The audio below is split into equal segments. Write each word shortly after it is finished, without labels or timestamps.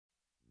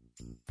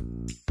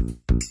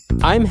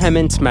I'm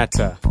Hemant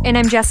Mehta. And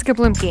I'm Jessica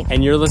Blumke.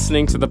 And you're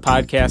listening to the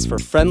podcast for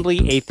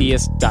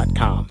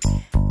FriendlyAtheist.com.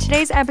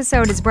 Today's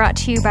episode is brought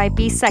to you by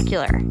Be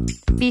Secular.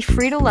 Be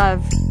free to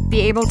love,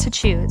 be able to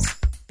choose,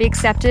 be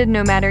accepted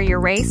no matter your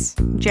race,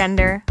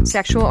 gender,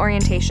 sexual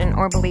orientation,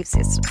 or belief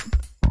system.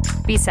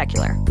 Be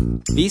Secular.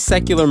 Be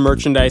Secular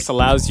merchandise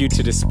allows you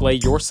to display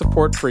your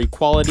support for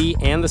equality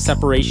and the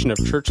separation of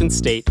church and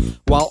state,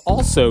 while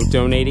also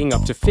donating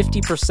up to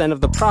 50%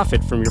 of the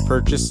profit from your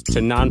purchase to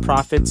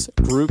nonprofits,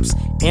 groups,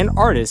 and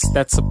artists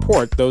that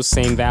support those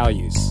same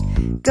values.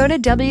 Go to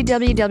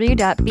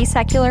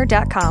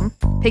www.besecular.com,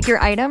 pick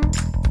your item,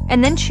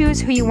 and then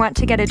choose who you want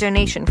to get a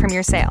donation from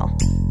your sale.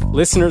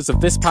 Listeners of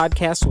this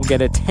podcast will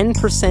get a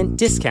 10%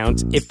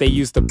 discount if they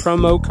use the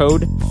promo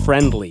code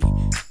FRIENDLY.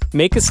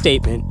 Make a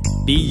statement.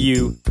 Be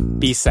you.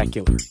 Be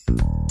secular.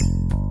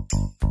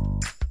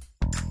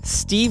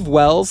 Steve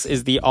Wells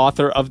is the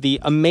author of the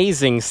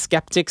amazing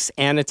Skeptics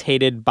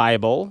Annotated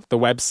Bible, the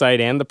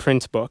website and the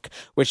print book,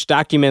 which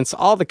documents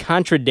all the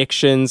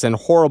contradictions and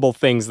horrible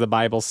things the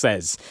Bible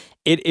says.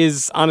 It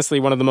is honestly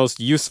one of the most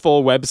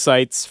useful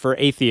websites for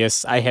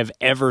atheists I have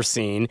ever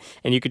seen,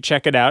 and you can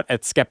check it out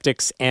at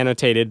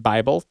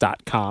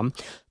skepticsannotedbible.com.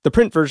 The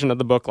print version of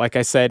the book, like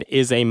I said,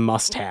 is a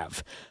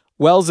must-have.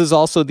 Wells is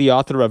also the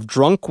author of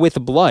Drunk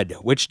with Blood,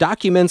 which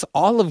documents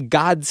all of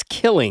God's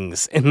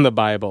killings in the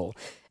Bible.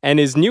 And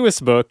his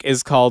newest book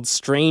is called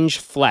Strange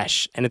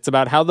Flesh, and it's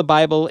about how the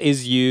Bible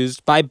is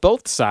used by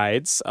both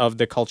sides of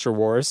the culture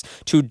wars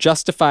to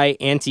justify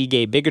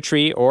anti-gay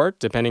bigotry or,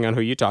 depending on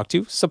who you talk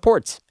to,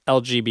 support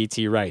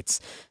LGBT rights.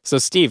 So,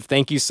 Steve,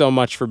 thank you so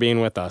much for being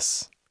with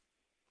us.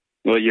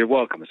 Well, you're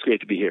welcome. It's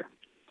great to be here.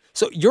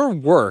 So your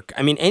work,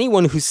 I mean,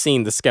 anyone who's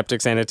seen the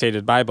Skeptics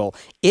Annotated Bible,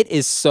 it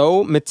is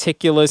so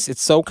meticulous,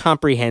 it's so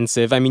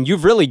comprehensive. I mean,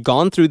 you've really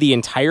gone through the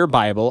entire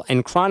Bible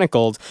and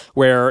chronicled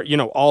where, you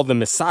know, all the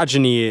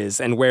misogyny is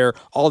and where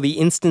all the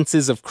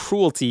instances of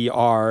cruelty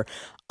are.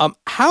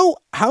 How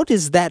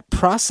does that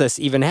process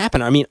even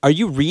happen? I mean, are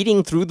you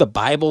reading through the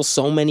Bible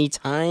so many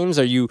times?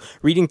 Are you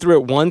reading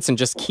through it once and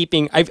just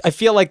keeping... I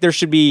feel like there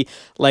should be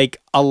like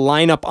a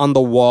lineup on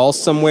the wall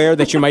somewhere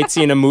that you might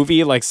see in a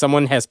movie, like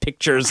someone has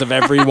pictures of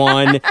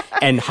everyone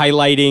and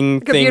highlighting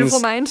like things. A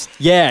beautiful mind.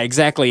 Yeah,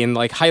 exactly. And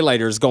like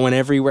highlighters going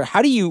everywhere.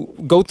 How do you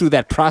go through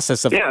that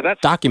process of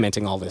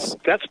documenting all this?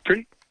 That's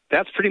pretty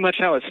much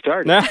how it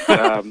started.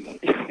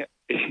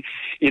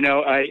 You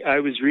know, I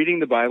was reading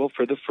the Bible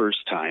for the first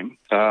time,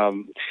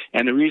 and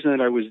the reason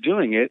that I was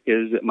doing it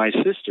is that my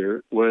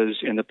sister was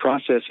in the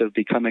process of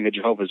becoming a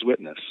Jehovah's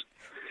Witness.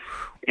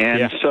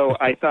 And so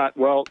I thought,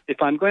 well,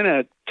 if I'm going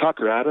to talk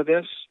her out of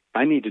this,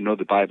 I need to know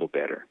the Bible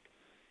better.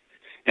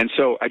 And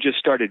so I just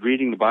started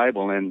reading the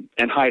Bible and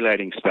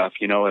highlighting stuff,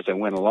 you know, as I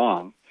went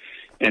along.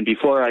 And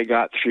before I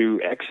got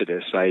through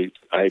Exodus, I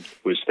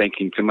was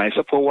thinking to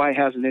myself, well, why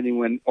hasn't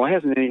anyone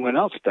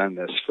else done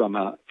this from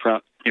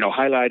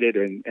highlighted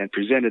and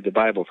presented the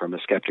Bible from a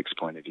skeptic's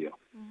point of view?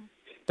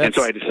 And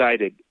so I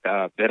decided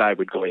that I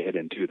would go ahead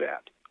and do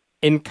that.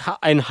 In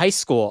high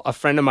school, a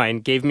friend of mine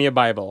gave me a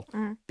Bible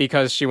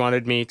because she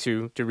wanted me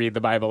to read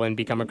the Bible and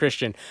become a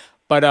Christian.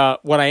 But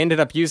what I ended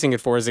up using it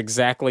for is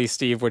exactly,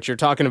 Steve, what you're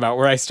talking about,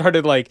 where I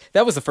started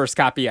that was the first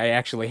copy I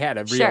actually had,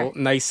 a real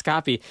nice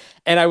copy.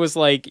 And I was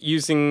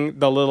using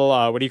the little,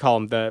 what do you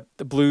call them, the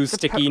blue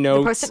sticky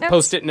notes,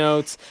 post-it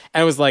notes.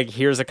 And I was like,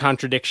 here's a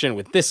contradiction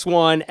with this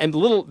one. And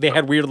they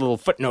had weird little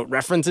footnote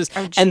references.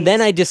 Oh, and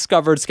then I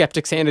discovered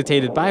Skeptics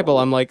Annotated Bible.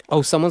 I'm like,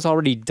 oh, someone's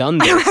already done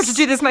this. I don't have to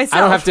do this myself. I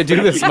don't have to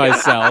do this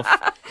myself.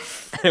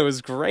 It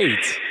was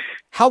great.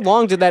 How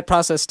long did that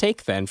process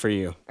take then for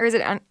you? Or is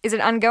it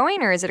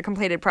ongoing, or is it a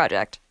completed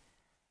project?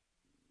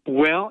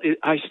 Well,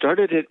 I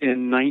started it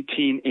in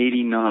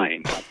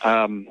 1989,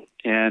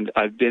 and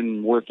I've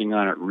been working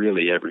on it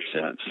really ever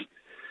since.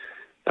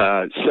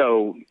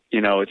 So, you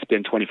know, it's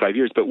been 25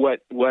 years. But what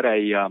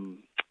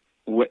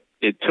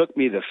it took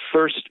me the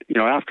first, you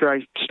know, after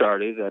I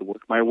started, I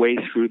worked my way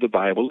through the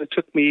Bible. It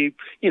took me,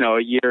 you know,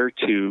 a year or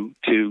two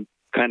to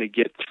kind of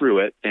get through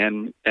it,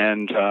 and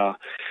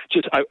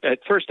at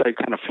first I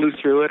kind of flew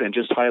through it and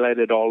just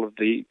highlighted all of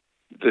the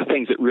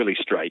things that really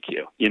strike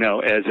you, you know,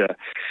 as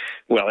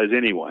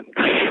anyone.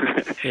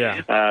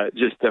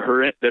 Just the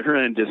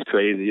horrendous,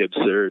 crazy,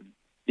 absurd,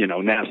 you know,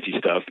 nasty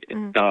stuff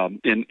in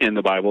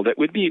the Bible that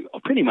would be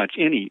pretty much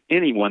any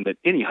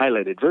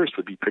highlighted verse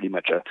would be pretty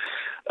much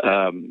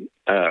a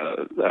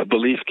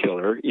belief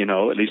killer, you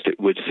know. At least it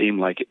would seem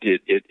like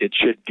it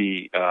should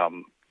be.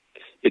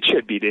 It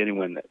should be to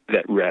anyone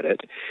that read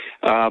it.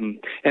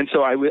 And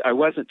so I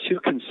wasn't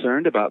too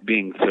concerned about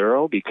being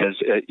thorough, because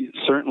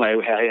certainly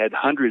I had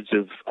hundreds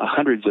of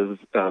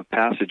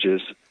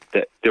passages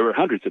that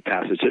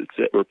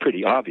were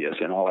pretty obvious,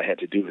 and all I had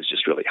to do was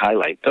just really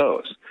highlight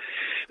those.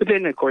 But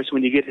then, of course,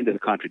 when you get into the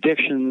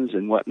contradictions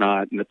and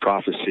whatnot and the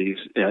prophecies,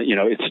 you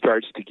know, it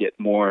starts to get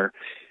more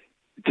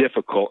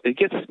difficult. It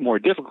gets more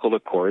difficult,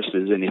 of course,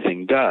 as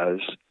anything does,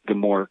 the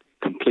more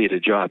complete a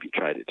job you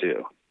try to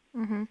do.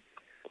 Mm-hmm.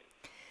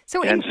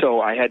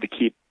 So I had to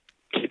keep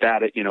keep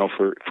at it,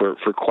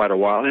 for quite a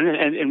while.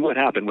 And what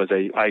happened was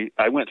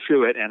I went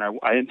through it, and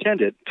I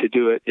intended to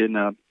do it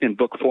in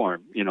book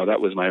form.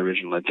 That was my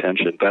original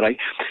intention. But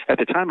at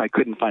the time I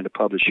couldn't find a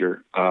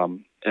publisher,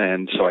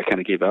 and so I kind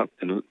of gave up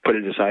and put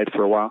it aside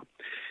for a while.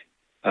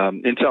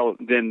 Until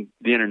then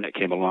the internet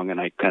came along, and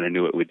I kind of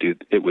knew it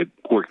would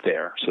work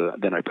there. So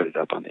then I put it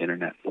up on the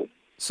internet.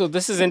 So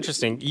this is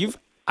interesting.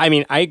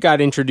 I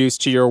got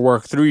introduced to your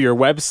work through your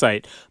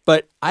website,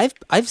 but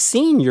I've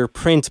seen your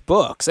print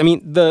books. I mean,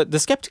 the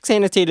Skeptics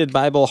Annotated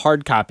Bible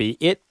hard copy,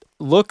 it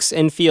looks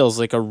and feels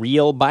like a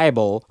real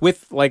Bible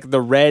with like the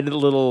red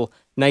little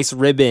nice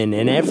ribbon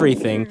and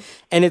everything.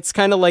 And it's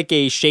kind of like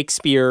a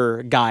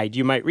Shakespeare guide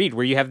you might read,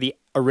 where you have the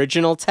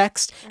original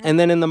text, and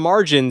then in the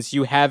margins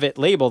you have it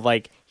labeled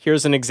like,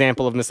 here's an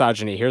example of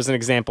misogyny, here's an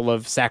example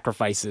of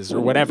sacrifices or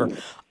whatever.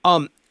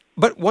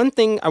 But one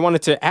thing I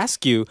wanted to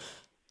ask you,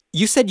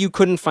 you said you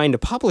couldn't find a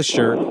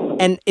publisher,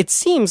 and it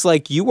seems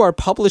like you are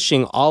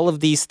publishing all of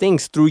these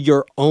things through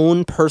your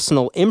own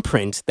personal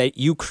imprint that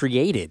you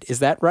created. Is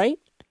that right?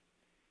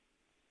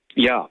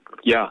 Yeah.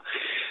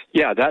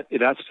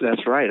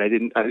 That's right.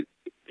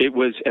 It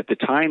was at the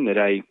time that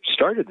I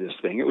started this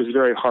thing, it was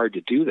very hard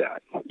to do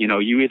that.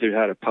 You either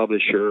had a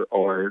publisher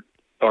or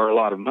a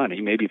lot of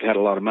money. Maybe if you had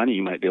a lot of money,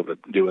 you might be able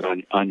to do it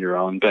on your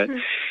own. But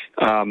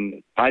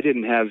I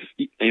didn't have,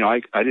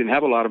 I didn't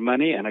have a lot of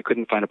money, and I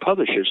couldn't find a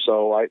publisher,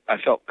 so I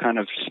felt kind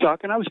of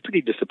stuck, and I was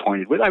pretty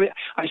disappointed with it. I mean,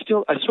 I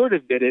sort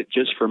of did it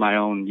just for my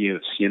own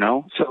use,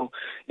 So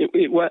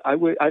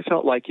I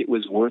felt like it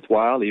was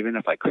worthwhile, even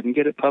if I couldn't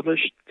get it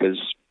published, because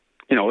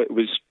it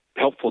was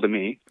helpful to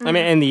me. I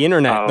mean, and the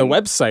internet, the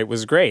website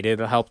was great. It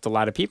helped a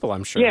lot of people,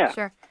 I'm sure. Yeah.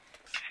 Sure.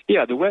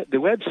 Yeah, the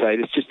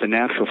website is just a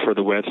natural for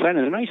the website,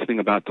 and the nice thing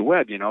about the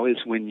web, is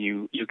when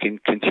you can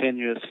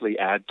continuously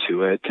add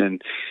to it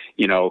and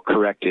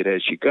correct it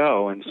as you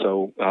go, and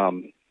so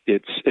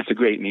it's a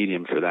great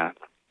medium for that.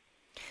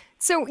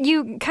 So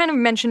you kind of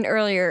mentioned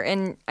earlier,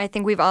 and I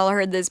think we've all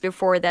heard this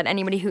before, that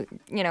anybody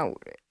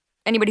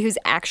who's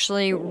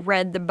actually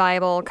read the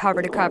Bible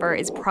cover to cover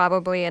is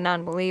probably a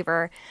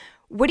non-believer.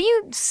 What do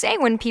you say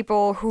when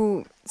people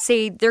who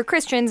say they're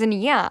Christians and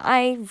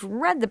I've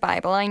read the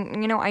Bible, I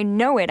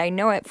know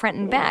it front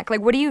and back?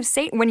 Like, what do you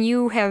say when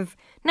you have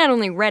not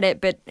only read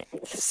it but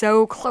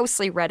so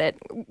closely read it?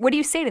 What do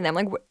you say to them?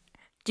 Like,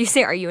 do you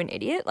say, "Are you an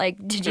idiot? Like,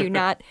 do you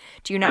not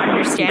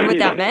understand what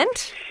that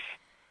meant?"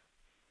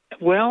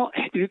 Well,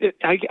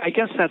 I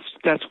guess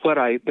that's what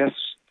I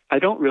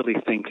don't really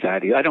think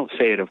that. I don't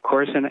say it, of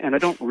course, and I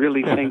don't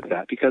really think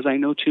that, because I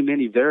know too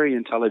many very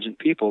intelligent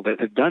people that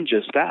have done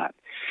just that.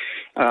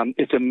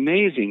 It's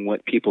amazing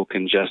what people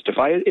can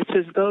justify. It's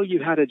as though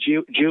you had a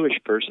Jewish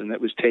person that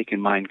was taking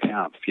Mein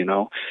Kampf,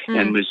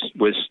 and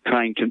was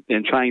trying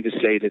to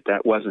say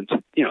that wasn't,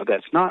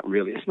 it's not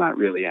really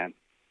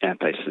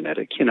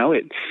anti-Semitic.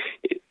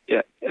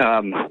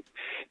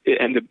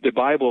 And the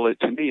Bible,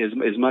 to me,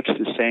 is much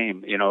the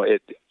same.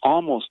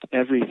 Almost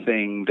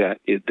everything that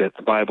the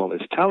Bible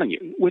is telling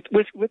you, with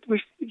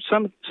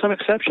some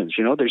exceptions.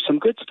 There's some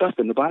good stuff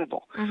in the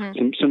Bible,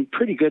 some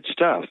pretty good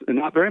stuff, and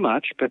not very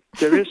much, but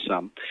there is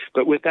some.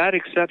 But with that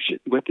exception,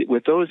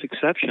 with those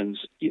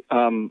exceptions,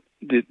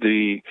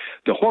 the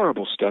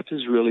horrible stuff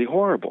is really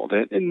horrible.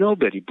 And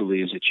nobody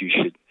believes that you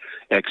should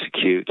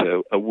execute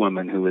a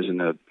woman who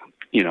isn't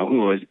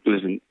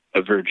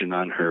a virgin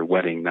on her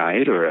wedding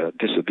night, or a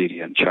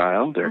disobedient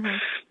child, or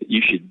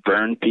you should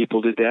burn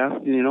people to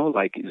death,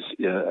 like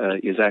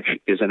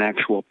is an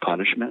actual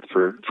punishment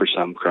for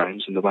some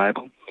crimes in the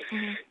Bible.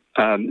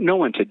 No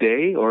one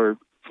today or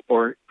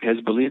has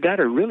believed that,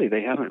 or really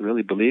they haven't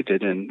really believed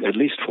it in at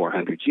least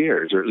 400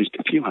 years, or at least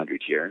a few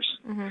hundred years.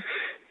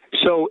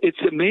 So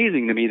it's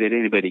amazing to me that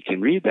anybody can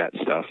read that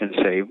stuff and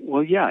say,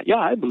 well, yeah,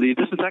 I believe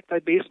this. In fact, I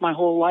based my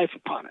whole life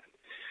upon it.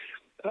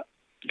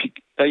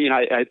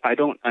 I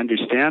don't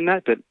understand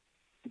that,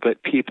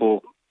 but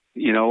people,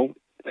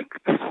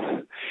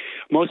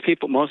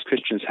 most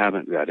Christians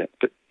haven't read it,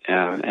 but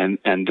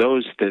and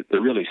those the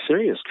really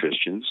serious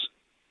Christians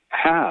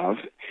have,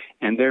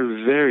 and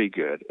they're very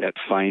good at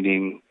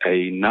finding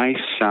a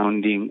nice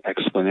sounding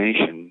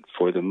explanation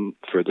for the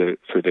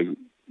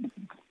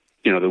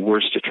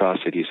worst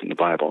atrocities in the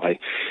Bible. I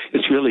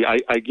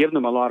give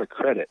them a lot of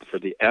credit for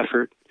the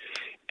effort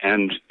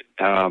and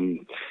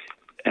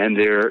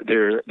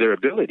their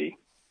ability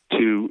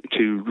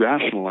to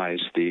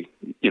rationalize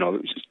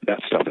that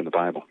stuff in the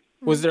Bible.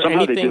 Was there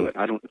Somehow anything? They do it.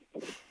 I don't.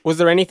 Was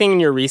there anything in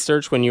your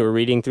research when you were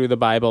reading through the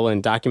Bible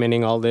and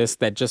documenting all this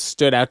that just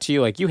stood out to you?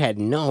 Like you had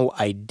no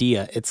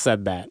idea it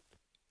said that.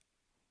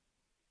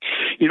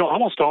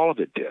 Almost all of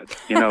it did.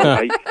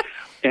 I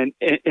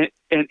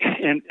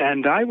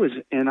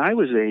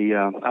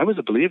was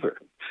a believer.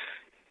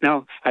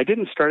 Now, I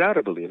didn't start out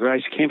a believer. I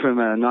came from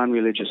a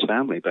non-religious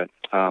family, but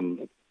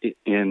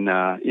in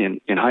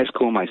high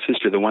school, my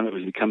sister, the one that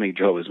was becoming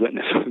Jehovah's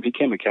Witness,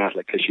 became a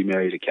Catholic because she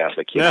married a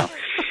Catholic,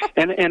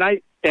 and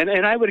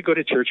I would go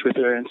to church with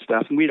her and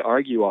stuff, and we'd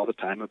argue all the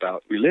time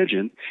about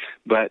religion.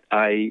 But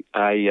I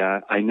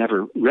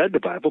never read the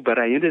Bible, but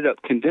I ended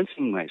up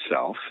convincing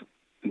myself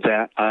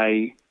that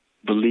I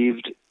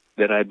believed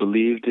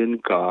in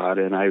God,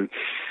 and I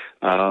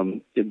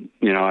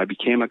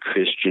became a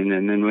Christian.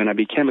 And then when I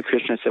became a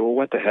Christian, I said, well,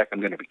 what the heck? I'm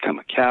going to become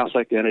a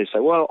Catholic. And I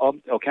said, well,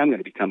 okay, I'm going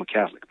to become a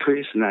Catholic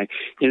priest. And I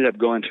ended up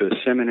going to the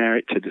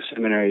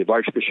seminary of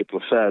Archbishop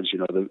Lefebvre.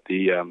 I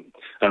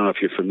don't know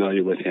if you're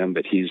familiar with him,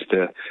 but he's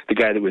the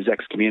guy that was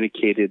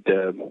excommunicated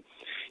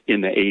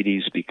in the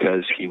 80s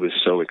because he was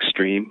so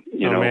extreme.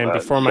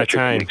 Before my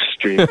time.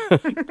 Extreme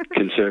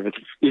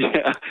conservative.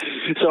 Yeah.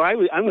 So I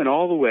went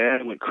all the way.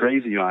 I went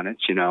crazy on it,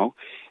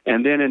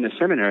 And then in the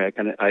seminary,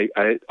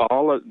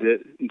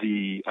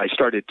 I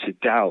started to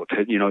doubt,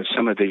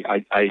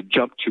 I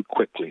jumped too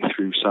quickly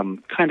through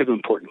some kind of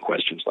important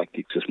questions like the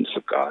existence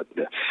of God,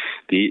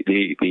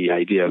 the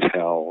idea of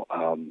hell,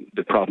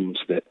 the problems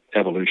that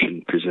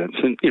evolution presents,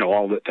 and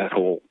all that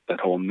whole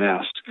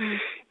mess. Mm.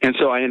 And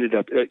so I ended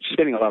up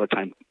spending a lot of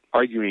time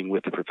arguing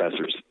with the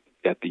professors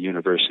at the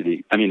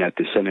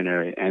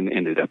seminary, and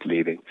ended up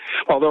leaving.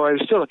 Although I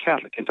was still a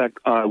Catholic. In fact,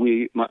 I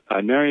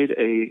married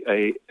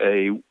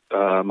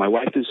my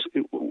wife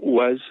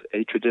was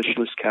a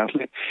traditionalist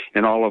Catholic,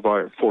 and all of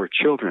our 4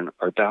 children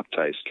are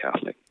baptized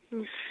Catholic.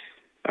 Mm.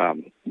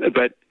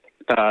 But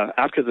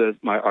after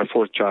our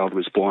 4th child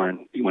was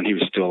born, when he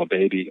was still a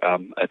baby,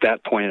 at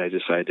that point I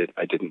decided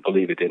I didn't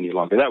believe it any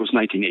longer. That was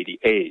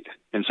 1988,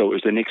 and so it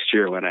was the next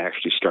year when I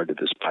actually started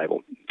this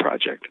Bible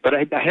project. But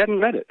I hadn't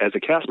read it as a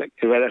Catholic.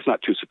 That's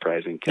not too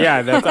surprising. Yeah,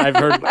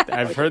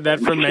 I've heard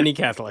that from many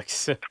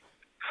Catholics.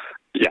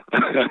 Yeah.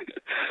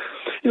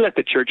 You let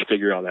the church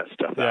figure all that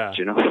stuff out,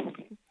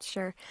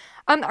 Sure.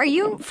 Are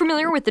you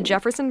familiar with the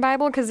Jefferson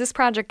Bible? Because this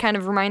project kind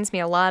of reminds me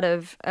a lot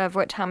of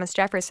what Thomas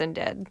Jefferson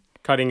did.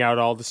 Cutting out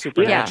all the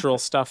supernatural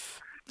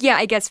stuff. Yeah,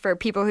 I guess for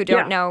people who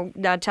don't know,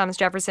 Thomas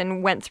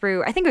Jefferson went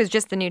through, I think it was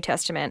just the New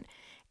Testament,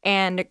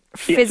 and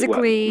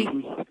physically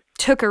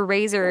took a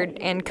razor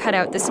and cut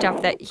out the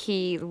stuff that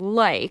he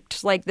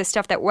liked, like the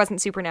stuff that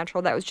wasn't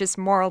supernatural, that was just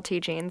moral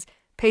teachings,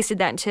 pasted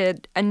that into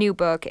a new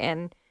book,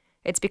 and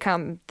it's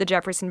become the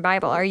Jefferson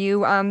Bible. Are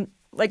you are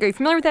you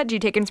familiar with that? Do you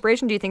take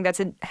inspiration? Do you think that's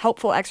a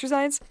helpful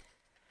exercise?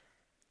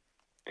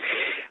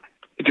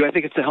 Do I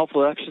think it's a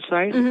helpful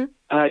exercise?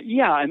 Mm-hmm.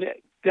 Yeah, I mean,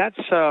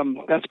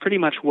 that's pretty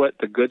much what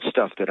the good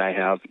stuff that I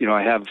have.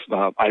 I have.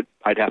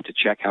 I'd have to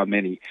check how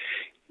many.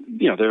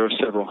 There are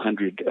several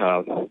hundred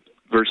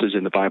verses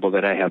in the Bible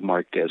that I have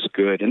marked as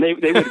good, and they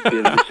would have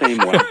been the same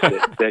ones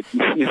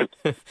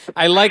that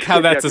I like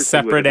how that's a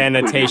separate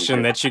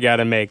annotation that you got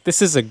to make.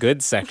 This is a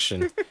good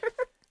section.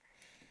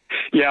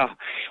 Yeah.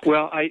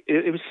 Well,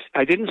 in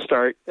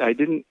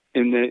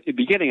the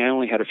beginning, I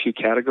only had a few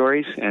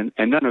categories, and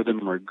none of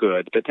them were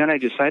good. But then I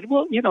decided,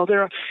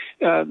 there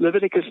are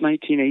Leviticus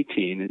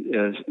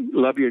 19:18,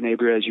 love your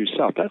neighbor as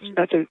yourself.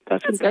 That's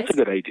a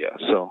good idea.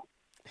 So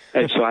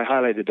I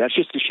highlighted that. It's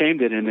just a shame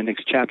that in the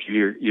next chapter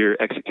you're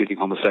executing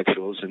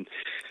homosexuals, and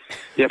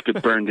you have to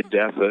burn to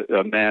death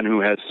a man who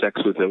has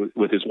sex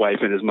with his wife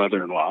and his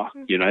mother-in-law.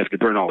 You have to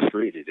burn all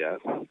 3 to death.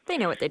 They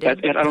know what they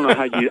did. And I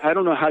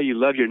don't know how you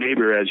love your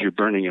neighbor as you're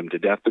burning him to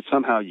death, but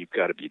somehow you've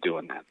got to be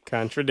doing that.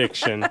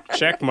 Contradiction.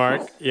 Check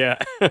mark. Yeah.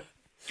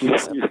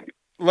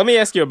 Let me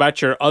ask you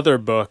about your other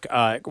book.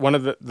 One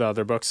of the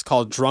other books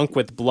called Drunk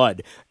with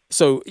Blood.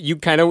 So you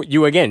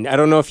again, I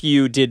don't know if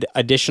you did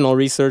additional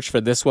research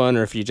for this one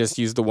or if you just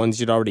used the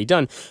ones you'd already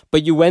done,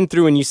 but you went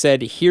through and you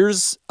said,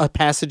 here's a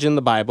passage in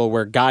the Bible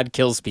where God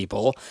kills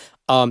people.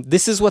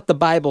 This is what the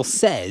Bible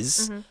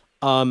says,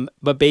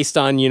 but based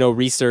on,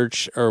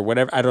 research or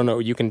whatever, I don't know,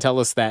 you can tell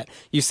us that.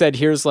 You said,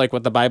 here's like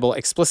what the Bible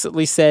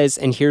explicitly says,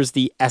 and here's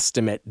the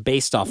estimate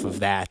based off of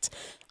that.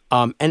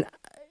 And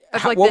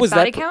what was that?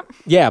 Body count?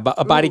 Yeah,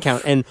 a body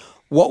count. And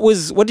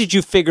what did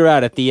you figure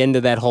out at the end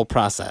of that whole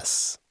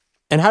process?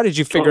 And how did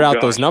you figure out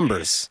those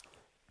numbers?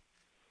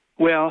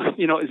 Well,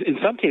 in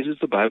some cases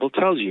the Bible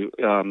tells you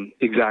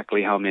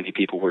exactly how many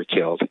people were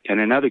killed,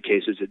 and in other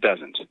cases it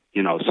doesn't.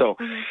 So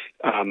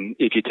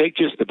if you take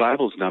just the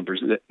Bible's number,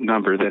 that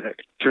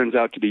it turns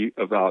out to be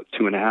about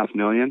 2.5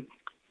 million.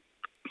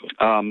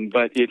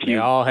 But if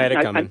you all had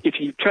it coming. If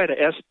you try to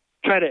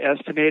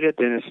estimate it,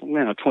 then it's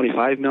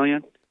 25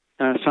 million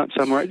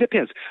somewhere. It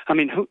depends. I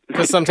mean,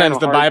 because sometimes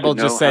the Bible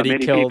just said he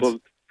killed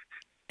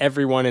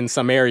everyone in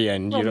some area,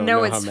 and you don't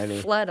know how many.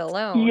 It's flood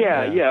alone.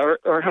 Yeah,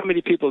 or how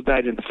many people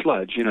died in the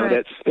flood.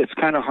 Right. It's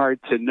kind of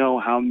hard to know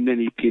how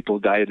many people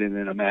died in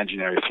an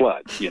imaginary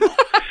flood.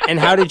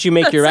 And how did you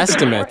make your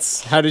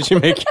estimates? How did you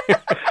make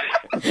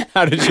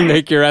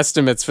your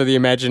estimates for the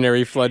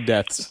imaginary flood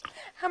deaths?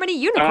 How many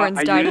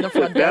unicorns died in the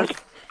flood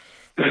death?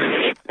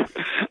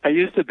 I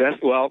used the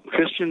best. Well,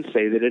 Christians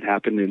say that it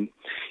happened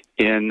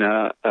in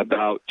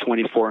about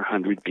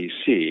 2400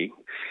 BC.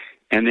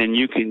 And then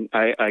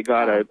I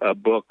got a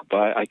book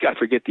by, I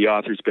forget the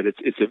authors, but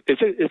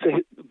it's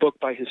a book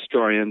by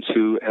historians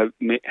who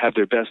have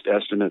their best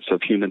estimates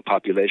of human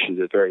populations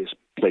at various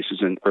places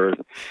in Earth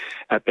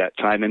at that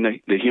time. And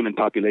the human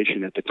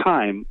population at the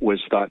time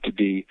was thought to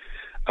be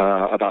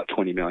about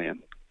 20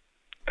 million.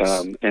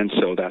 And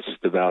so that's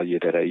the value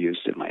that I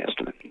used in my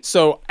estimate.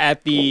 So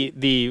at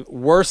the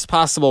worst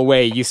possible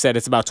way, you said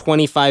it's about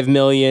 25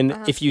 million.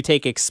 If you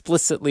take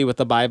explicitly what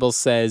the Bible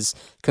says,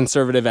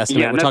 conservative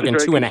estimate, we're talking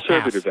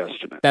 2.5.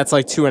 Estimate. That's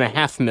like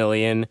 2.5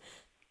 million.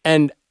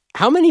 And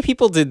how many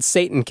people did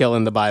Satan kill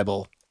in the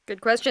Bible?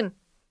 Good question.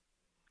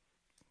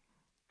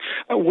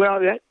 Well,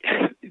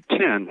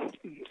 10,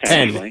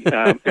 actually.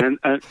 10,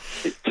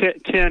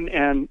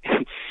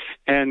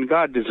 and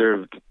God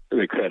deserved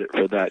the credit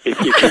for that.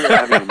 If you were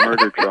having a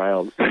murder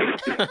trial,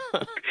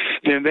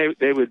 then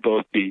they would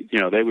both be,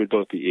 they would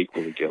both be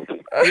equally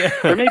guilty.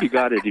 Or maybe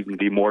God would even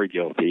be more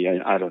guilty.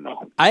 I don't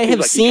know. I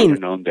have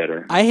known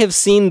better. I have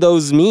seen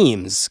those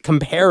memes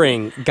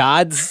comparing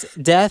God's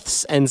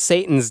deaths and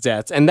Satan's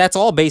deaths, and that's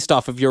all based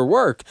off of your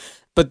work.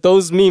 But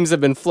those memes have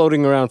been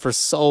floating around for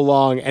so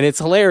long, and it's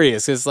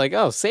hilarious. It's like,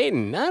 oh,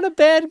 Satan, not a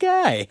bad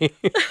guy.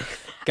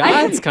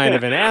 God's kind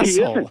of an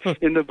asshole.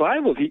 In the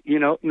Bible,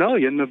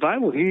 in the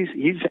Bible, he's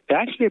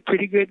actually a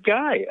pretty good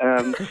guy.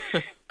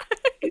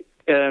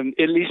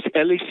 At least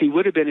he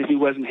would have been if he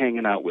wasn't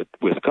hanging out with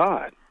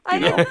God.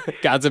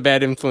 God's a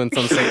bad influence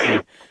on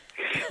Satan.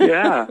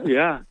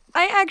 Yeah.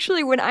 I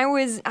actually, when I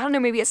was, I don't know,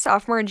 maybe a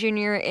sophomore or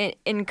junior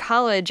in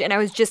college, and I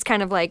was just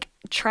kind of like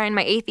trying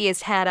my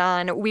atheist hat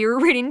on, we were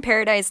reading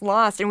Paradise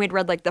Lost, and we'd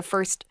read like the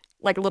first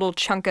like little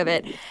chunk of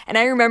it. And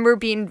I remember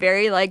being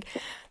very like,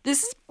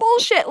 this is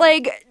bullshit.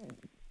 Like,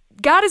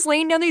 God is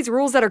laying down these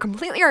rules that are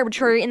completely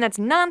arbitrary, and that's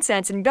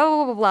nonsense, and blah,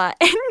 blah, blah, blah.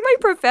 And my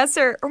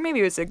professor, or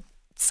maybe it was a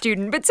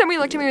student, but somebody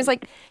looked at me and was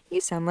like, you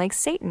sound like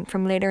Satan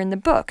from later in the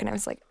book. And I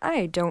was like,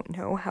 I don't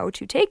know how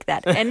to take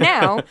that. And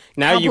now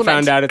you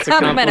found out it's a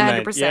compliment.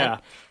 100%. Yeah.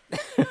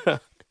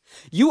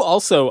 You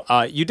also,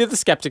 you did the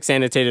Skeptics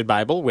Annotated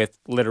Bible with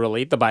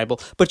literally the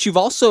Bible, but you've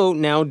also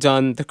now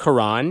done the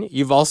Quran.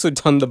 You've also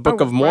done the Book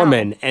of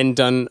Mormon and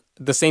done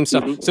the same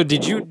stuff. Mm-hmm. So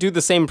did you do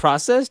the same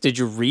process? Did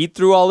you read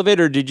through all of it,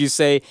 or did you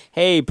say,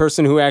 hey,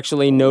 person who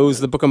actually knows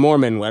the Book of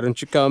Mormon, why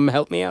don't you come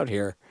help me out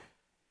here?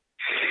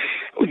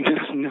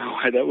 No,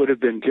 that would have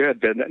been good,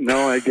 but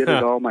no, I did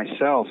it all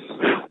myself.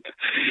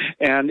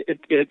 And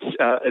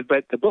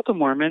but the Book of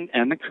Mormon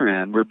and the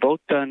Quran were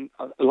both done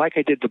like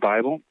I did the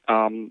Bible.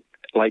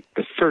 Like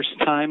the first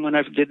time when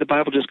I did the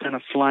Bible, just kind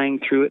of flying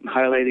through it and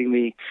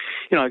highlighting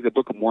like the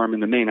Book of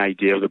Mormon. The main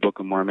idea of the Book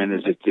of Mormon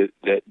is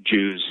that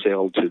Jews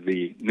sailed to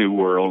the New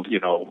World,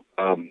 and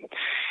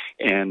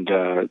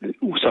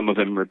some of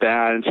them were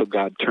bad, and so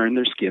God turned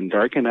their skin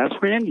dark, and that's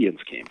where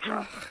Indians came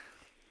from.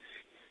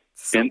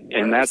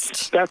 And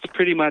that's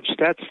pretty much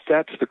that's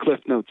the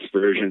Cliff Notes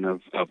version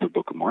of the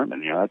Book of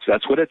Mormon.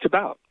 That's what it's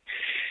about.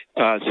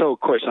 So of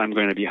course I'm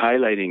going to be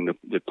highlighting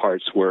the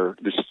parts where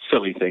this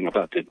silly thing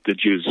about the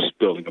Jews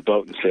building a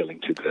boat and sailing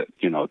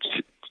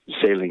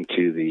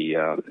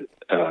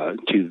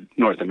to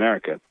North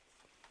America,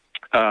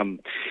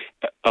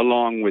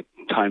 along with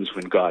times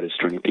when God is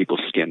turning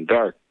people's skin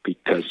dark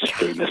because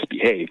they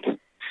misbehaved.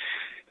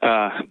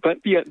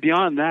 But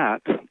beyond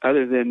that,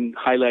 other than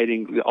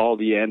highlighting all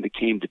the end that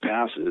came to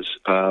passes,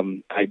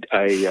 and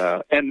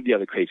the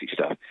other crazy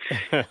stuff,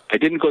 I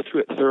didn't go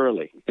through it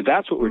thoroughly. And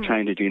that's what we're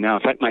trying to do now.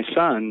 In fact, my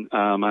son,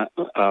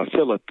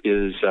 Philip,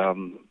 is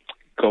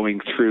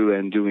going through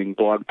and doing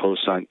blog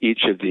posts on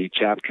each of the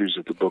chapters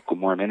of the Book of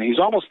Mormon. And he's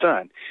almost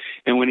done.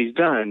 And when he's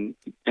done,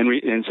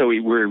 so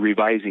we're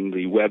revising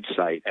the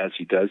website as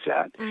he does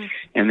that.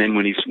 And then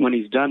when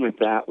he's done with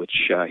that,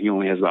 which he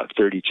only has about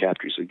 30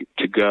 chapters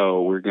to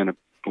go, we're gonna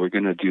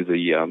do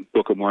the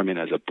Book of Mormon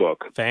as a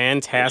book.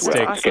 Fantastic!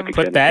 Well. Awesome.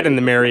 Put that in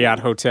the Marriott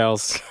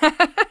hotels.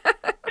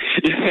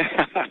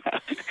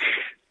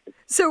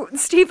 So,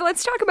 Steve,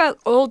 let's talk about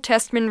Old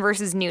Testament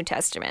versus New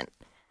Testament.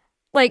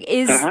 Like,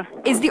 is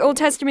the Old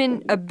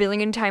Testament a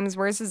billion times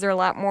worse? Is there a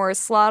lot more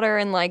slaughter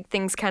and, like,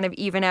 things kind of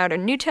even out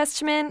in New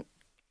Testament?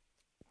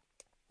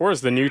 Or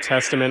is the New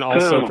Testament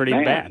also pretty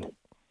bad?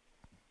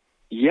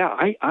 Yeah,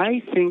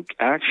 I think,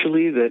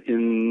 actually, that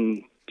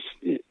in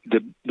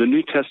the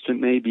New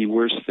Testament may be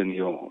worse than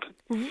the Old.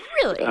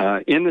 Really?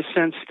 In the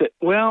sense that,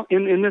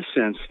 in the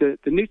sense that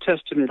the New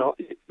Testament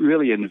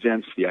really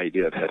invents the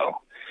idea of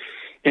hell.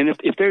 And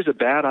if there's a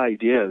bad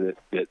idea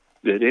that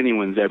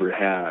anyone's ever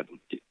had,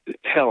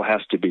 hell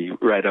has to be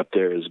right up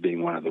there as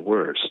being one of the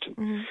worst.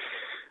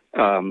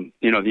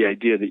 The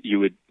idea that you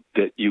would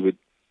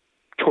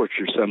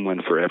torture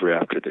someone forever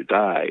after they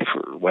die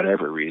for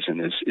whatever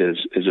reason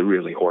is a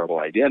really horrible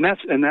idea. And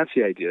that's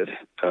the idea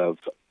of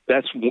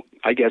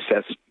I guess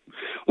that's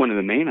one of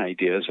the main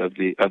ideas of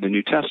the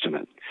New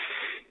Testament.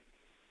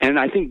 And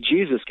I think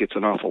Jesus gets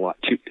an awful lot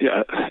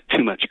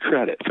too much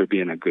credit for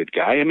being a good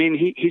guy. I mean,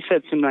 he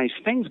said some nice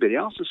things, but he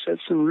also said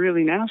some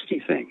really nasty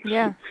things.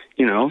 Yeah.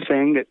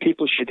 Saying that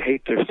people should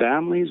hate their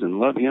families and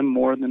love him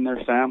more than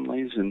their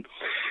families, and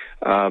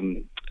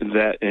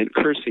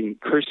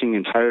cursing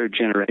entire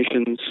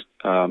generations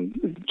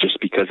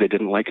just because they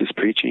didn't like his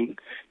preaching.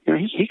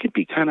 He could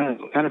be kind of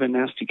a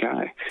nasty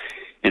guy.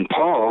 And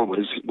Paul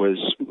was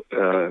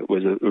a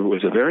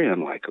very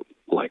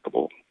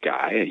unlikable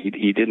guy.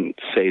 He didn't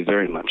say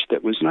very much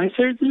that was nice.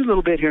 There's a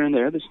little bit here and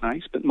there that's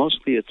nice, but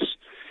mostly it's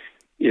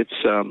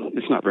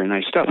it's not very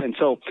nice stuff. And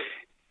so,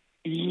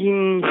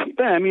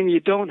 I mean, you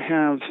don't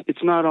have.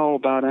 It's not all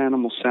about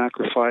animal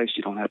sacrifice.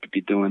 You don't have to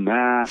be doing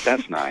that.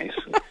 That's nice.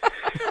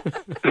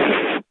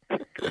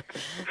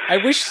 I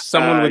wish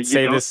someone would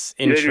say this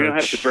in church. You don't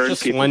have to burn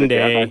just people one to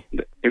day.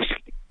 death.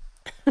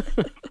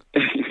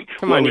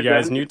 Come on, you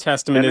guys. New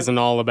Testament isn't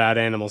all about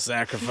animal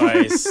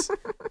sacrifice.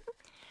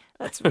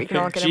 We can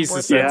all get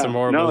Jesus said some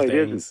horrible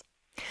things.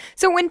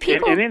 So when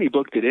people... And any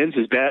book that ends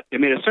is bad, I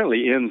mean, it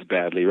certainly ends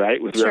badly,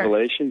 right? With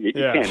Revelation, you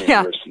can't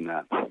end worse than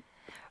that.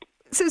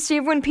 So,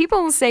 Steve, when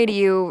people say to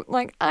you,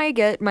 like, I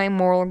get my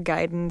moral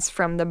guidance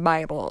from the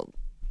Bible,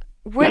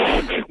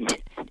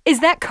 is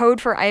that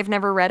code for I've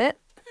never read it?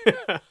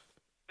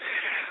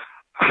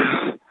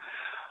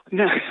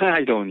 No,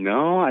 I don't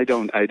know.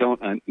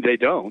 They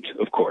don't,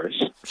 of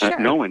course. Sure.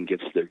 No one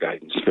gets their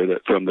guidance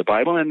from the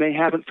Bible, and they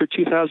haven't for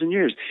 2,000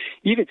 years.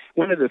 Even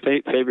one of the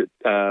favorite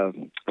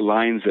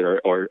lines that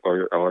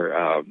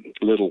are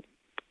little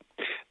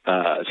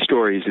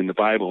stories in the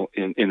Bible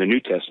in the New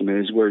Testament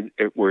is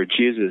where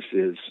Jesus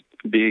is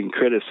being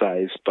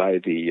criticized by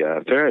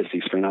the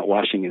Pharisees for not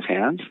washing his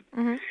hands.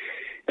 Mm-hmm.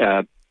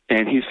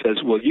 And he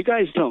says, well, you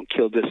guys don't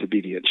kill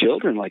disobedient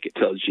children like it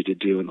tells you to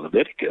do in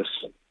Leviticus.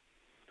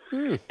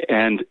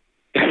 And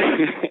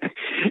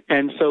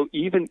and so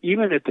even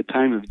at the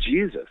time of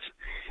Jesus,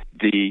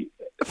 the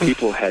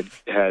people had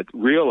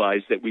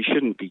realized that we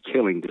shouldn't be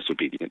killing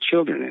disobedient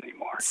children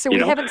anymore. So we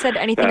haven't said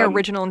anything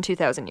original in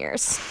 2,000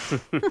 years.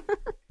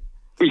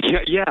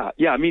 Yeah.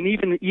 I mean,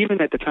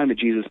 even at the time of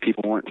Jesus,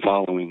 people weren't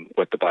following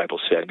what the Bible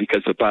said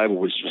because the Bible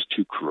was just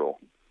too cruel.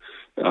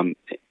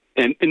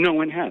 And no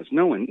one has.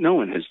 No one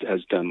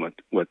has done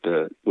what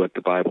the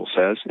Bible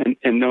says,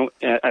 and no,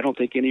 I don't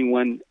think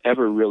anyone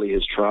ever really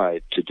has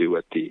tried to do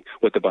what the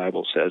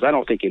Bible says. I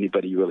don't think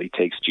anybody really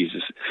takes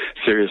Jesus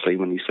seriously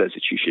when he says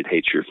that you should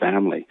hate your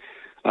family,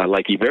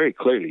 like he very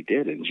clearly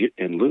did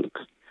in Luke.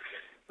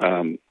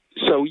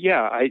 So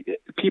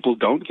people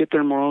don't get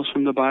their morals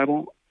from the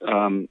Bible.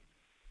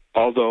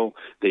 Although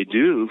they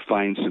do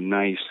find some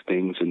nice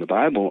things in the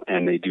Bible,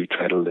 and they do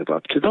try to live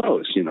up to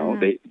those.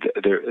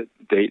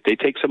 They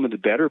take some of the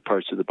better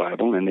parts of the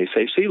Bible, and they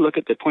say, "See, look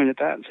at the point at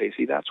that," and say,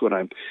 "See, that's where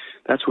I'm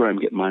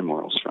getting my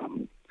morals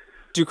from."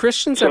 Do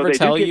Christians ever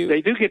tell you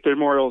they do get their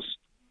morals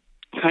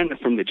kind of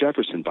from the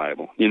Jefferson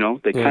Bible? They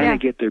kind of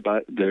get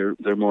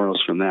their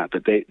morals from that,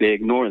 but they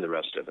ignore the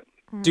rest of it.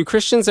 Do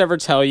Christians ever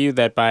tell you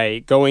that by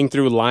going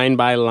through line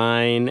by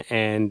line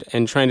and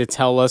trying to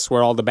tell us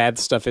where all the bad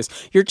stuff is,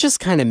 you're just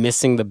kind of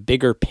missing the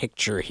bigger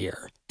picture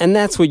here? And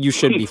that's what you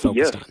should be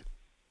focused on.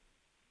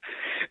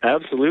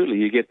 Absolutely.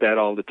 You get that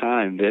all the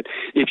time. That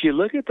if you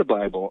look at the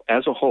Bible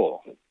as a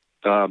whole,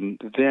 then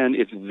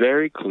it's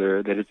very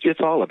clear that it's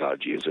all about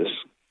Jesus.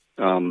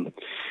 When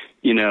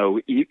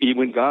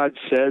God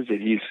says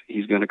that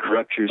he's going to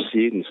corrupt your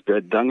seed and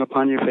spread dung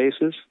upon your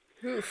faces,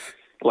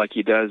 like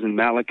he does in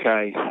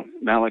Malachi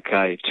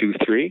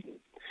 2:3.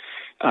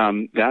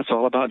 That's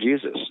all about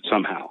Jesus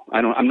somehow.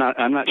 I'm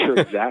not sure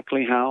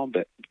exactly how,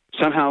 but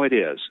somehow it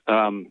is.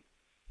 But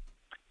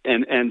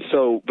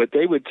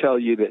they would tell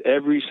you that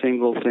every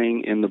single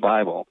thing in the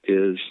Bible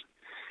is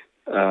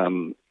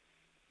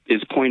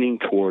pointing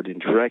toward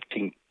and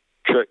directing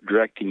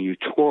you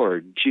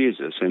toward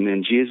Jesus, and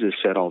then Jesus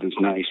said all these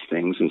nice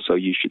things, and so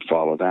you should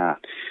follow that.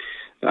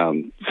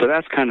 So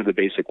that's kind of the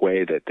basic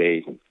way that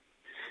they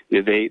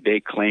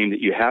claim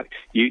that you have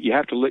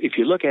to look. If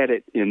you look at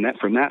it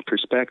from that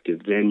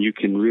perspective, then you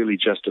can really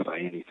justify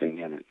anything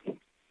in it.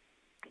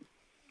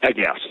 I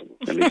guess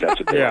at least that's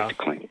what they like to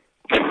claim.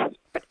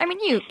 But I mean,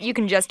 you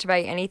can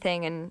justify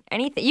anything and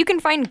anything. You can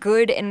find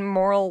good and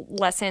moral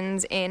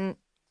lessons in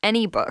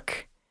any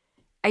book.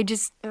 I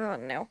get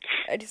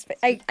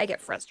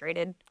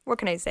frustrated. What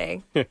can I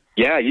say?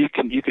 Yeah, you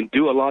can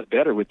do a lot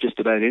better with just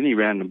about any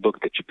random book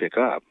that you pick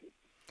up.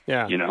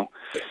 Yeah.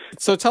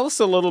 So tell us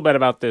a little bit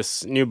about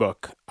this new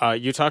book.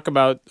 You talk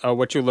about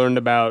what you learned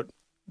about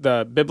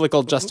the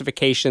biblical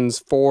justifications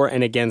for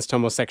and against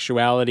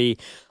homosexuality.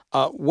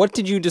 What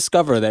did you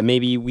discover that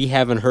maybe we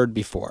haven't heard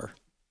before?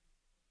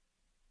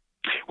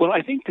 Well,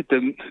 I think that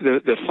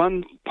the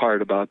fun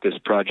part about this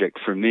project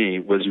for me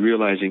was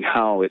realizing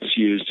how it's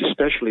used,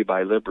 especially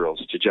by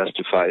liberals, to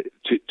justify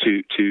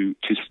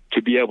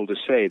to be able to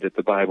say that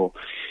the Bible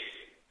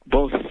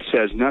both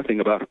says nothing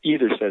about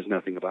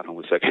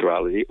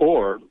homosexuality,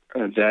 or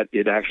that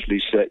it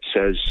actually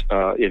says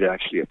it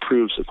actually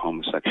approves of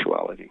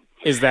homosexuality.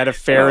 Is that a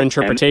fair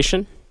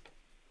interpretation?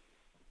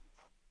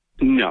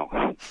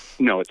 No,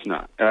 it's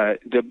not.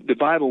 The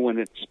Bible, when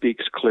it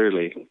speaks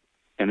clearly,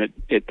 and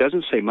it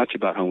doesn't say much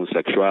about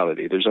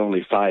homosexuality. There's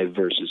only 5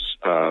 verses,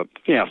 5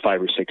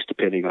 or 6,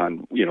 depending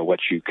on what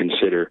you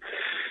consider.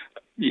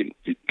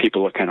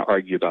 People kind of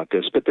argue about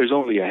this, but there's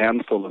only a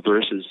handful of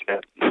verses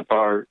that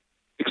are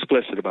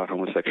explicit about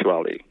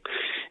homosexuality,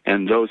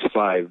 and those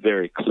 5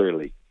 very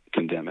clearly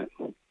condemn it.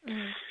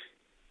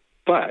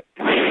 But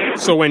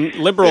so when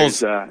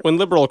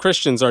liberal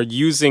Christians are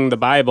using the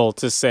Bible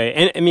to say,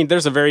 and I mean,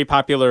 there's a very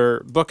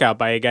popular book out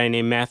by a guy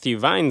named Matthew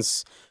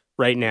Vines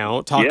right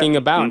now talking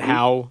about Mm-hmm.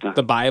 how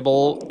the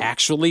Bible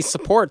actually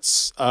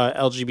supports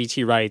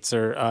LGBT rights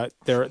or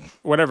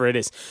whatever it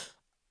is.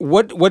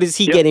 What is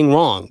he getting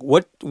wrong?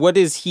 What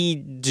is he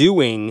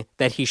doing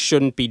that he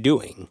shouldn't be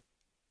doing?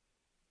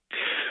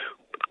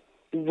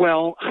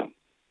 Well,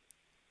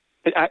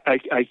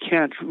 I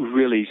can't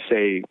really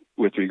say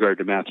with regard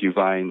to Matthew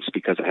Vines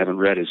because I haven't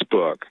read his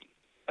book.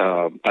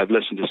 I've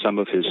listened to some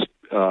of his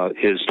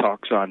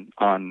talks on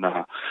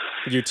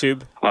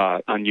YouTube,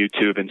 on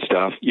YouTube and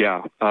stuff.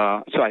 Yeah,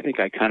 so I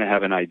think I kind of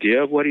have an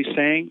idea of what he's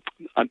saying.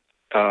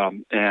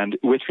 And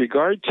with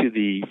regard to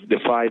the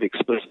 5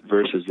 explicit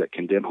verses that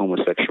condemn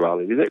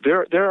homosexuality,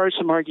 there are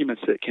some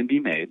arguments that can be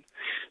made,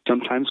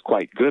 sometimes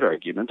quite good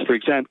arguments. For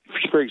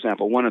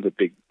example, one of the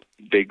big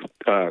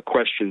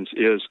questions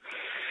is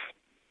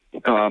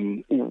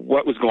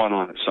what was going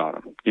on at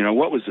Sodom?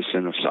 What was the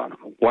sin of Sodom?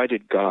 Why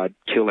did God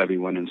kill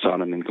everyone in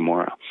Sodom and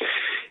Gomorrah?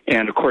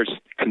 And of course,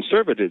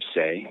 conservatives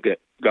say that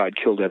God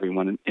killed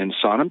everyone in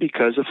Sodom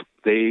because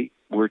they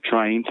were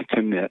trying to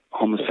commit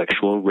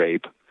homosexual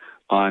rape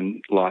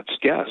on Lot's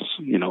guests,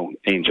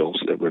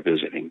 angels that were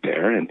visiting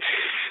there, and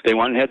they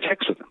wanted to have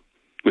sex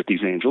with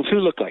these angels who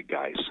looked like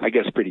guys, I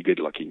guess pretty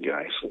good-looking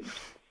guys.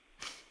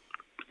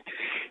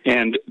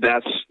 And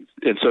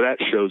so that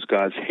shows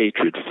God's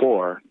hatred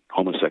for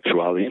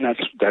homosexuality, and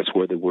that's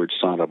where the word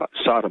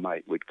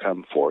sodomite would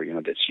come for,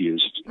 that's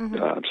used,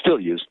 still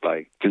used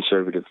by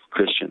conservative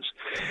Christians.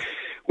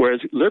 Whereas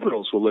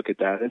liberals will look at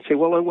that and say,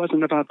 well, it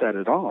wasn't about that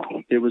at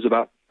all. It was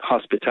about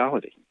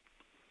hospitality.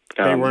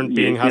 They weren't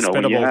being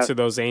hospitable to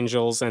those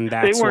angels, and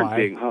that's why. They weren't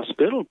being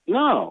hospitable.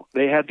 No,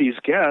 they had these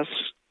guests,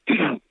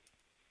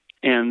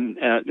 and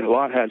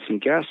Lot had some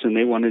guests, and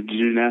they wanted to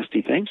do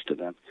nasty things to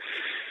them.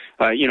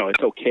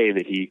 It's okay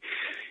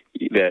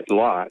that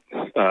Lot,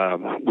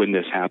 when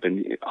this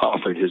happened,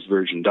 offered his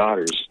virgin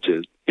daughters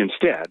to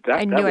instead.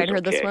 I knew I'd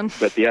heard this one.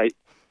 But yeah,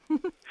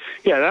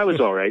 that was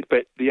all right.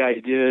 But the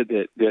idea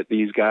that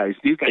these guys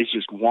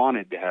just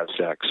wanted to have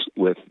sex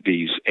with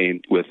these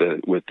angels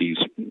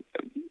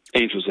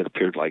that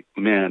appeared like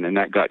men, and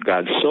that got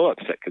God so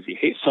upset because he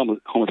hates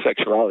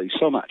homosexuality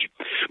so much.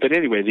 But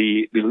anyway,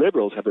 the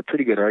liberals have a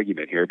pretty good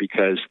argument here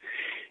because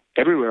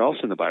everywhere else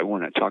in the Bible,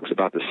 when it talks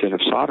about the sin of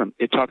Sodom,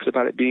 it talks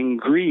about it being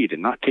greed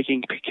and not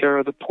taking care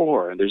of the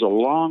poor. And there's a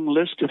long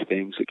list of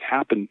things that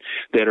happen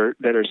that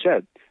are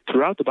said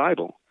throughout the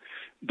Bible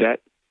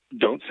that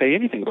don't say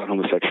anything about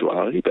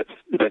homosexuality, but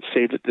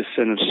say that the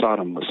sin of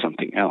Sodom was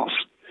something else.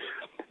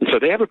 And so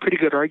they have a pretty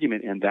good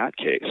argument in that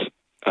case.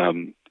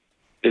 And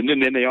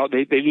then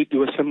they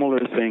do a similar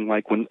thing,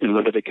 like when in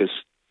Leviticus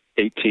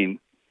 18,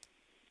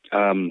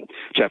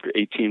 chapter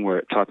 18, where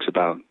it talks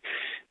about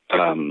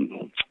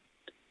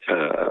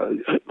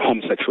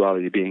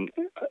homosexuality being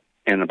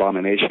an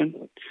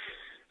abomination.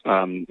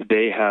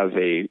 They have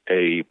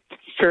a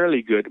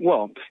fairly good,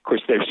 well, of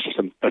course, there's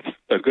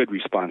a good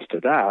response to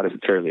that, a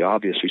fairly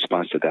obvious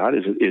response to that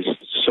is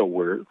so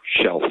we're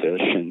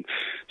shellfish and,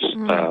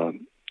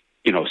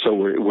 so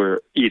we're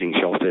eating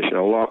shellfish.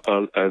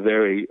 A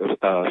very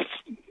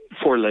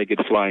four-legged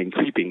flying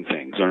creeping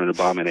things are an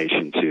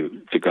abomination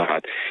to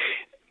God.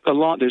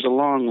 There's a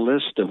long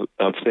list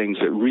of things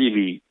that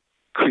really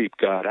creep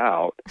God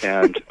out,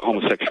 and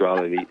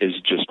homosexuality is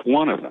just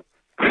one of them.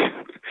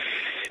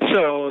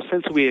 So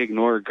since we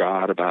ignore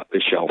God about the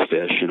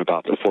shellfish and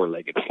about the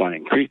four-legged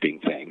flying creeping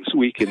things,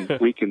 we can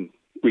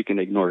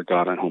ignore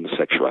God on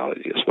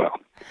homosexuality as well.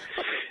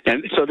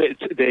 And so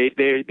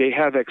they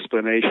have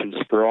explanations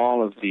for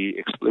all of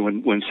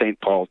when St.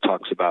 Paul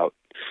talks about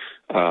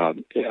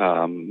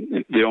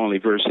the only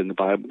verse in the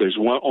Bible. There's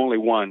only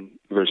one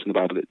verse in the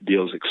Bible that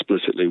deals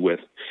explicitly with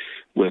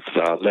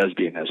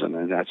lesbianism,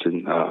 and that's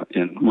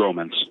in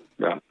Romans.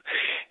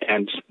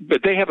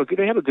 But they have a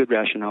good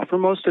rationale for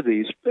most of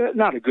these.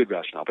 Not a good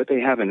rationale, but they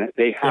have a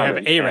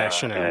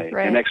rationale,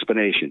 an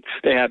explanation.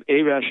 They have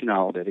a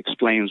rationale that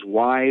explains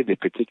why the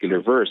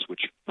particular verse,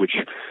 which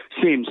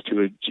seems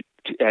to,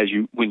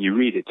 when you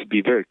read it, to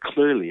be very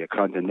clearly a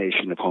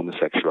condemnation of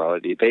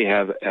homosexuality. They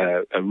have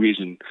a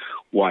reason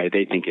why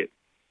they think it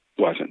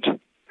wasn't.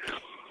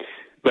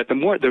 But the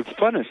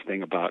funnest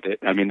thing about it,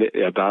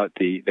 about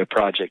the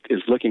project,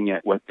 is looking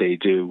at what they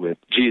do with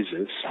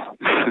Jesus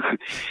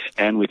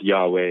and with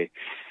Yahweh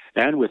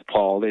and with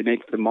Paul. They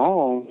make them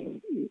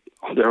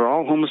they're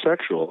all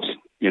homosexuals,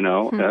 and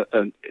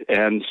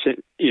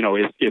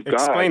if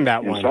Explain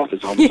God that himself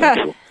is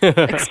homosexual.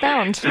 Yeah.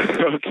 Expound.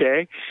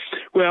 Okay.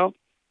 Well,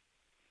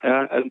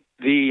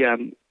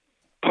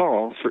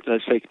 Paul,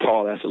 let's take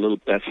Paul. It's a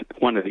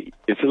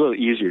little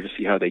easier to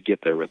see how they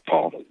get there with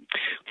Paul.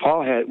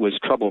 Paul was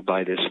troubled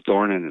by this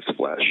thorn in his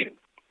flesh.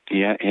 He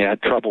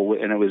had trouble,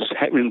 and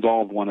it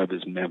involved one of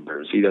his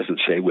members. He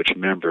doesn't say which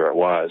member it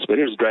was, but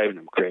it was driving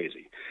him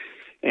crazy,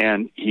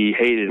 and he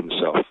hated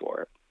himself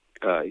for it.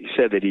 He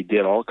said that he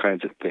did all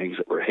kinds of things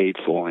that were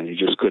hateful, and he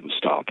just couldn't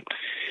stop.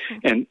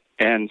 And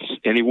and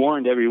he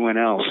warned everyone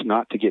else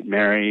not to get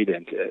married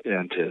and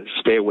to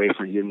stay away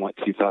from. He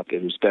thought that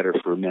it was better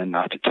for men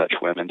not to touch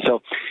women.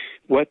 So,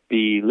 what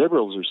the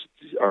liberals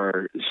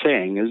are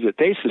saying is that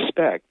they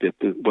suspect that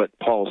what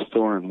Paul's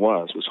thorn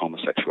was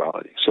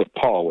homosexuality. So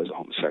Paul was a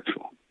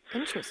homosexual.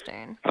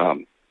 Interesting.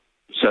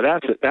 So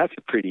that's a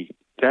pretty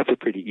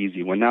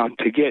easy one. Now,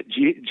 to get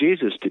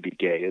Jesus to be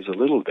gay is a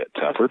little bit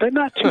tougher, but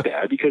not too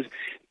bad, because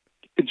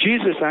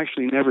Jesus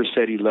actually never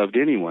said he loved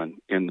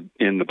anyone in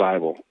the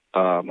Bible,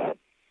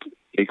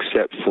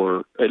 except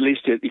for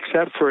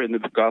in the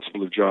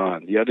Gospel of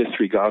John. The other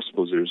three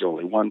Gospels, there's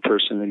only one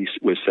person that he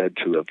was said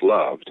to have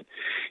loved,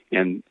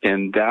 and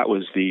that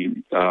was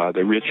the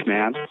rich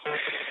man,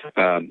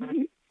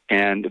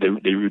 and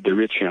the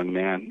rich young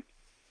man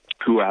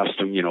who asked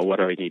him, what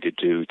do I need to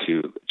do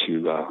to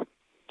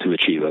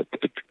achieve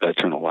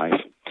eternal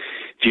life?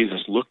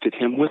 Jesus looked at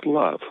him with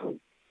love.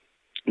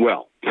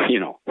 Well,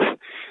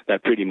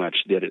 that pretty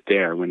much did it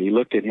there. When he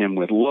looked at him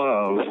with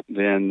love,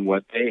 then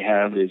what they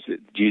have is that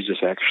Jesus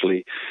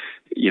actually,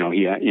 he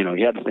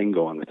had a thing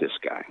going with this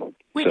guy.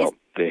 Wait,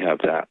 they have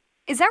that.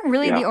 Is that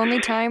really the only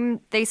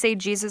time they say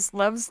Jesus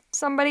loves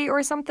somebody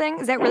or something?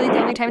 Is that really the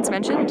only time it's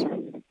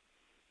mentioned?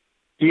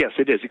 Yes,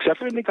 it is, except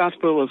for in the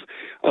Gospel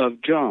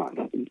of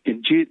John.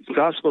 The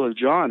Gospel of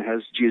John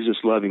has Jesus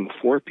loving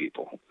 4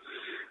 people.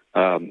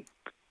 The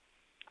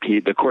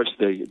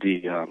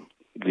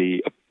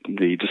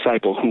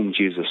disciple whom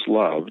Jesus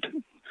loved,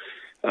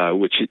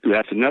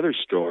 that's another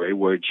story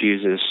where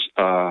Jesus,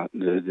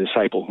 the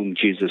disciple whom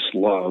Jesus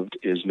loved,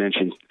 is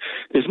mentioned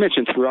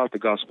throughout the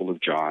Gospel of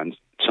John.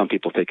 Some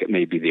people think it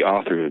may be the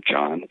author of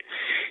John,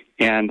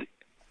 and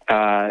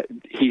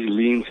he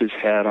leans his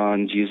head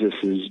on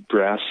Jesus's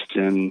breast,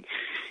 and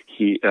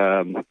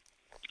there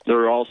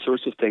are all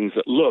sorts of things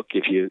that look,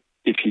 if you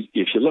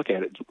look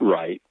at it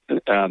right,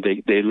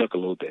 they look a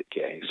little bit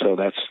gay. So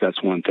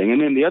that's one thing.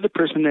 And then the other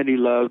person that he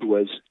loved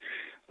was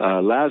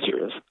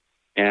Lazarus,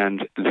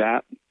 and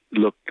that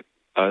looked,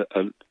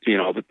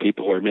 the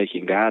people were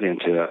making that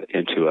into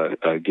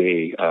a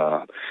gay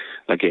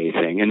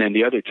thing. And then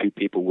the other 2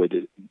 people were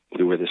the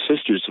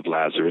sisters of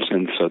Lazarus,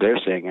 and so they're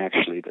saying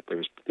actually that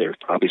there's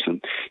probably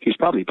he's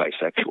probably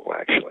bisexual,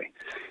 actually,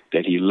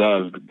 that he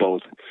loved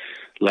both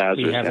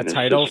Lazarus. We have and a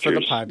title his for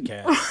the sisters.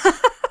 podcast.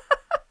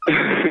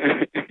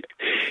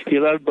 He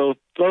loved both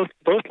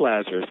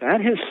Lazarus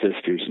and his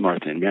sisters,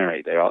 Martha and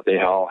Mary. They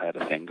all had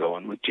a thing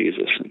going with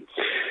Jesus.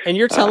 And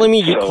you're telling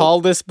me you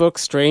call this book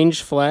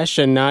Strange Flesh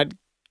and not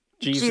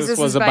Jesus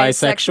was a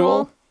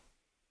bisexual?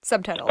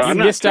 Subtitles. You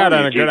missed out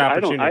on a good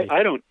opportunity.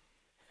 I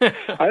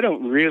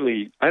don't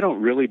really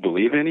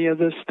believe any of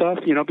this stuff,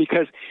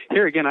 because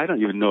here again, I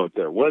don't even know if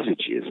there was a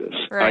Jesus.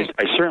 Right.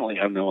 I certainly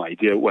have no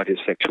idea what his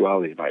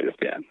sexuality might have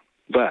been.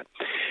 But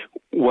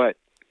what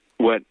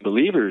the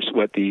liberals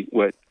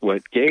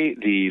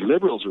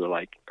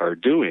are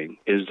doing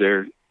is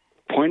they're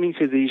pointing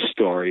to these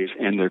stories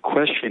and they're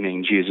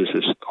questioning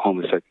Jesus'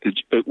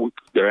 homosexuality.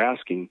 They're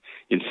asking,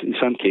 in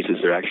some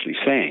cases, they're actually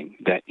saying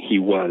that he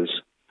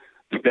was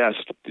the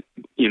best,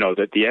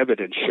 that the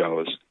evidence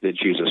shows that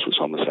Jesus was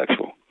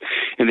homosexual.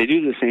 And they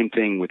do the same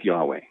thing with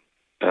Yahweh.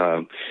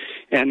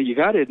 And you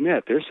got to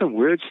admit, there's some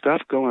weird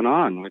stuff going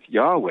on with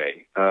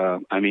Yahweh.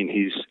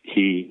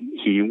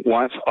 He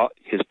wants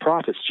his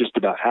prophets just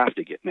about have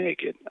to get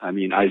naked.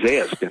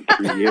 Isaiah spent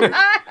 3 years.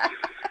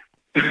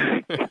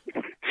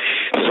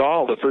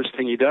 Saul, the first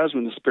thing he does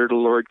when the Spirit of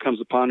the Lord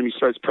comes upon him, he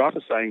starts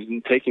prophesying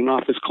and taking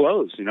off his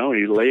clothes. He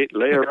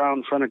lay around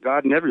in front of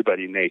God and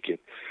everybody naked.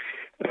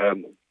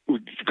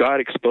 God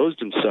exposed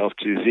himself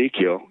to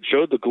Ezekiel,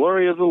 showed the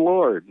glory of the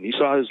Lord, and he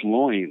saw his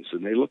loins,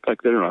 and they looked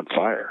like they were on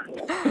fire.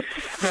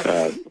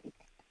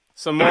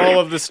 So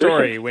moral of the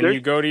story, when you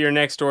go to your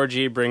next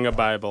orgy, bring a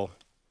Bible.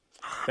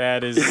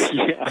 That is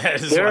what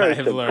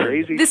I've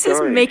learned. This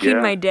is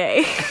making my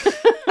day.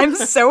 I'm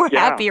so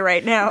happy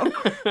right now.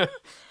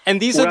 And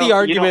these are the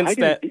arguments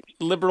that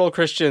liberal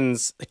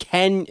Christians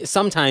can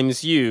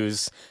sometimes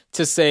use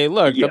to say,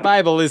 look, the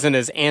Bible isn't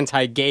as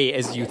anti-gay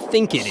as you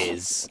think it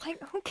is.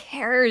 Like, who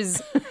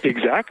cares?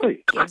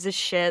 Exactly. Who gives a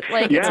shit?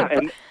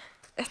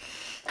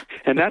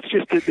 And that's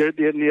just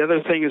the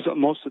other thing is that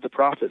most of the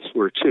prophets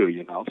were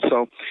too,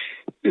 So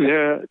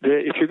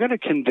if you're going to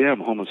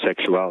condemn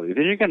homosexuality,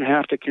 then you're going to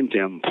have to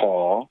condemn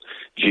Paul,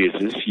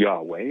 Jesus,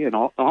 Yahweh, and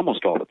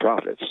almost all the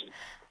prophets.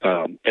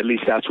 At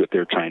least that's what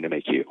they're trying to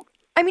make you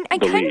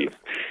believe.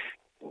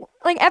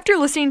 After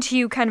listening to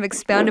you kind of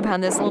expound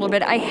upon this a little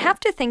bit, I have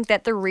to think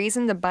that the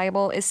reason the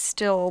Bible is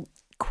still,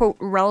 quote,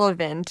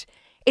 relevant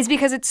is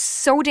because it's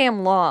so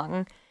damn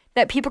long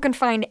that people can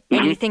find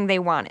anything they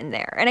want in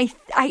there. And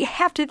I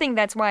have to think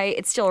that's why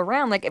it's still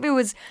around. If it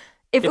was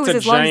as long as...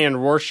 It's a giant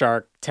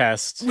Rorschach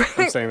test.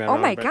 I'm saying that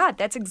wrong, my God,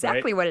 that's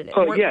exactly what it is.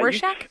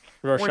 Rorschach?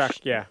 Rorschach,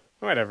 yeah.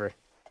 Whatever.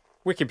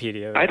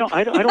 Wikipedia. I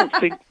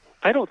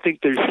don't think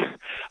there's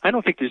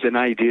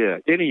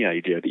any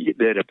idea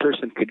that a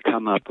person could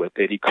come up with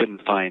that he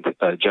couldn't find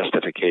a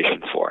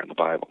justification for in the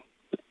Bible.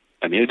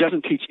 It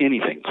doesn't teach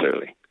anything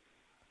clearly.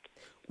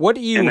 What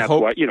do you and that's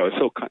hope? why, it's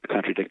so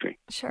contradictory.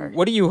 Sure.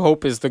 What do you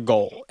hope is the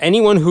goal?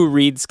 Anyone who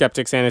reads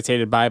Skeptics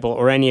Annotated Bible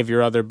or any of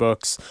your other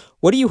books,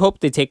 what do you hope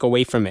they take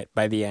away from it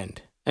by the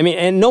end? I mean,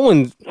 and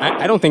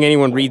I don't think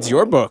anyone reads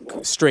your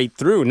book straight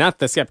through, not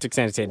the Skeptics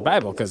Annotated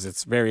Bible, because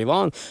it's very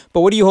long.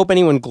 But what do you hope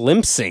anyone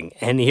glimpsing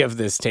any of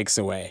this takes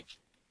away?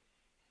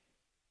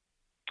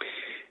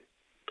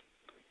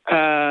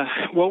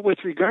 Well, with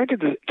regard to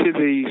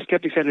the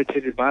Skeptics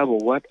Annotated Bible,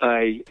 what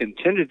I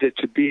intended it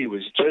to be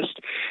was just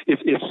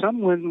if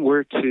someone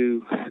were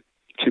to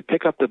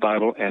pick up the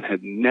Bible and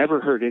had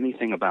never heard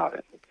anything about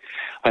it,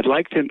 I'd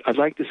like the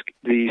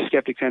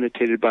Skeptics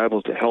Annotated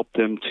Bible to help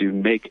them to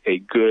make a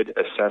good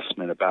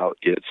assessment about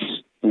its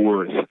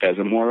worth as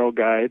a moral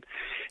guide,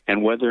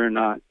 and whether or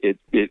not it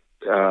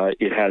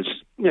has,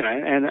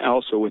 and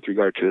also with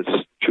regard to its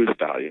truth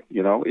value.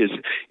 Is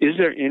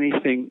there any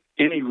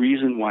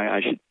reason why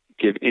I should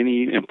give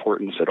any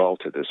importance at all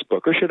to this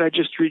book, or should I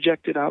just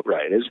reject it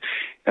outright?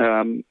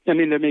 There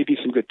may be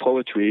some good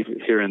poetry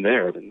here and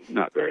there, but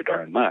not very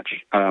darn much.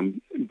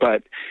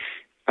 But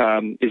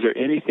is there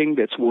anything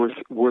that's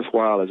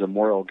worthwhile as a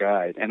moral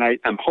guide? And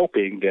I'm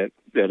hoping that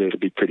it'll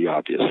be pretty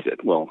obvious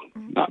that, well,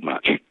 not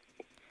much.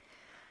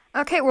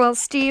 Okay, well,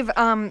 Steve,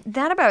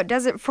 that about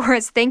does it for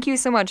us. Thank you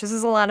so much. This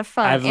is a lot of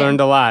fun. I've learned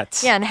a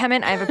lot. Yeah, and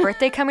Hemant, I have a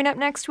birthday coming up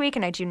next week,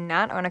 and I do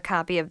not own a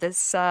copy of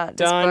this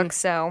book,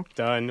 so...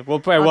 Done.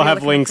 We'll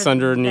have links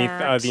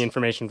underneath the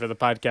information for the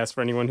podcast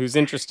for anyone who's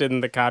interested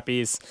in the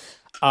copies.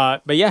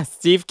 But yeah,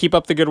 Steve, keep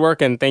up the good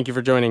work, and thank you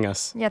for joining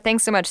us. Yeah,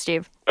 thanks so much,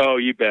 Steve. Oh,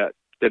 you bet.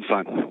 Been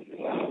fun.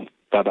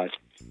 Bye-bye.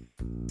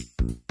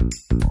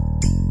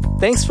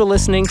 Thanks for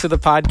listening to the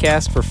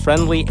podcast for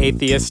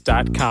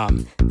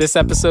FriendlyAtheist.com. This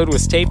episode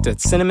was taped at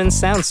Cinnamon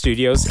Sound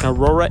Studios in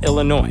Aurora,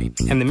 Illinois,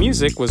 and the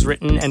music was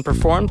written and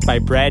performed by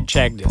Brad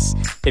Chagdis.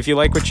 If you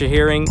like what you're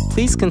hearing,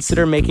 please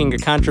consider making a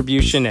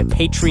contribution at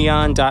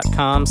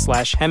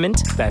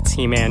patreon.com/Hemant, that's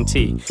He-Man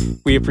T.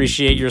 We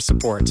appreciate your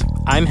support.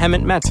 I'm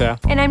Hemant Mehta.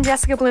 And I'm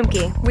Jessica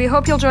Blumke. We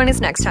hope you'll join us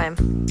next time.